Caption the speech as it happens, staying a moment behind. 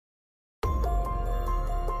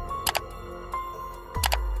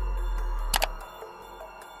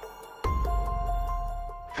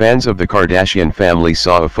Fans of the Kardashian family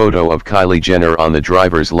saw a photo of Kylie Jenner on the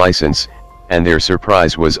driver's license, and their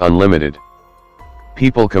surprise was unlimited.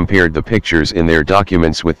 People compared the pictures in their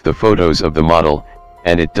documents with the photos of the model,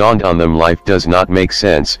 and it dawned on them life does not make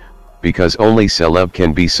sense, because only celeb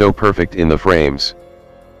can be so perfect in the frames.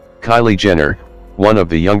 Kylie Jenner, one of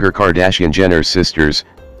the younger Kardashian Jenner sisters,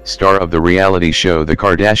 star of the reality show The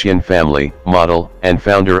Kardashian Family, model, and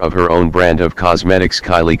founder of her own brand of cosmetics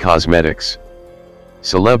Kylie Cosmetics.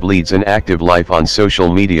 Celeb leads an active life on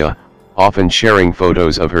social media, often sharing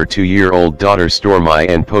photos of her 2-year-old daughter Stormi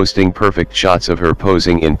and posting perfect shots of her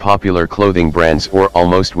posing in popular clothing brands or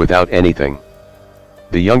almost without anything.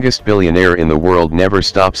 The youngest billionaire in the world never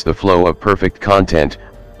stops the flow of perfect content.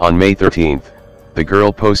 On May 13th, the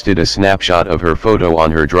girl posted a snapshot of her photo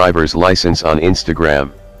on her driver's license on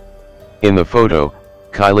Instagram. In the photo,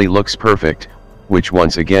 Kylie looks perfect, which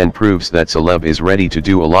once again proves that celeb is ready to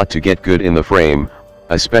do a lot to get good in the frame,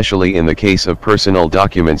 especially in the case of personal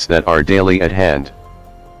documents that are daily at hand.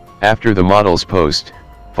 After the model's post,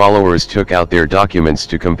 followers took out their documents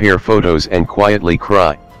to compare photos and quietly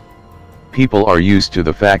cry. People are used to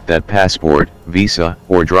the fact that passport, visa,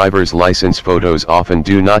 or driver's license photos often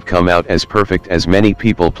do not come out as perfect as many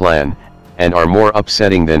people plan, and are more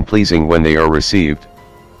upsetting than pleasing when they are received.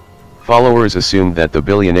 Followers assumed that the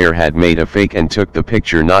billionaire had made a fake and took the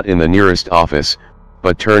picture not in the nearest office,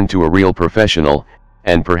 but turned to a real professional,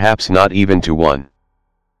 and perhaps not even to one.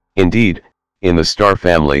 Indeed, in the star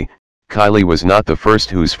family, Kylie was not the first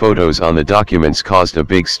whose photos on the documents caused a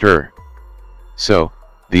big stir. So,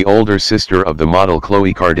 the older sister of the model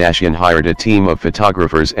Khloe Kardashian hired a team of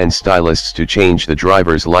photographers and stylists to change the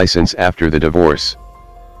driver's license after the divorce.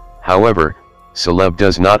 However, celeb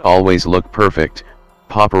does not always look perfect.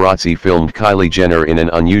 Paparazzi filmed Kylie Jenner in an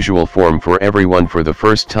unusual form for everyone for the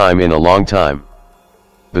first time in a long time.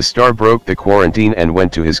 The star broke the quarantine and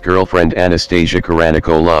went to his girlfriend Anastasia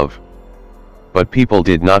Karanikolov. But people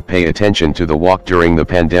did not pay attention to the walk during the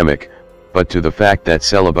pandemic, but to the fact that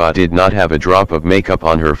celeb did not have a drop of makeup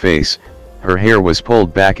on her face. Her hair was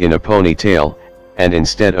pulled back in a ponytail, and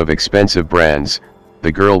instead of expensive brands,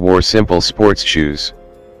 the girl wore simple sports shoes.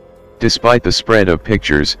 Despite the spread of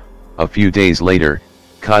pictures, a few days later,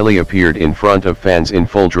 Kylie appeared in front of fans in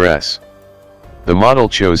full dress. The model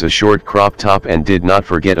chose a short crop top and did not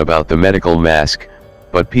forget about the medical mask,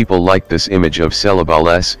 but people liked this image of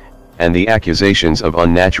celeb, and the accusations of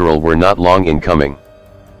unnatural were not long in coming.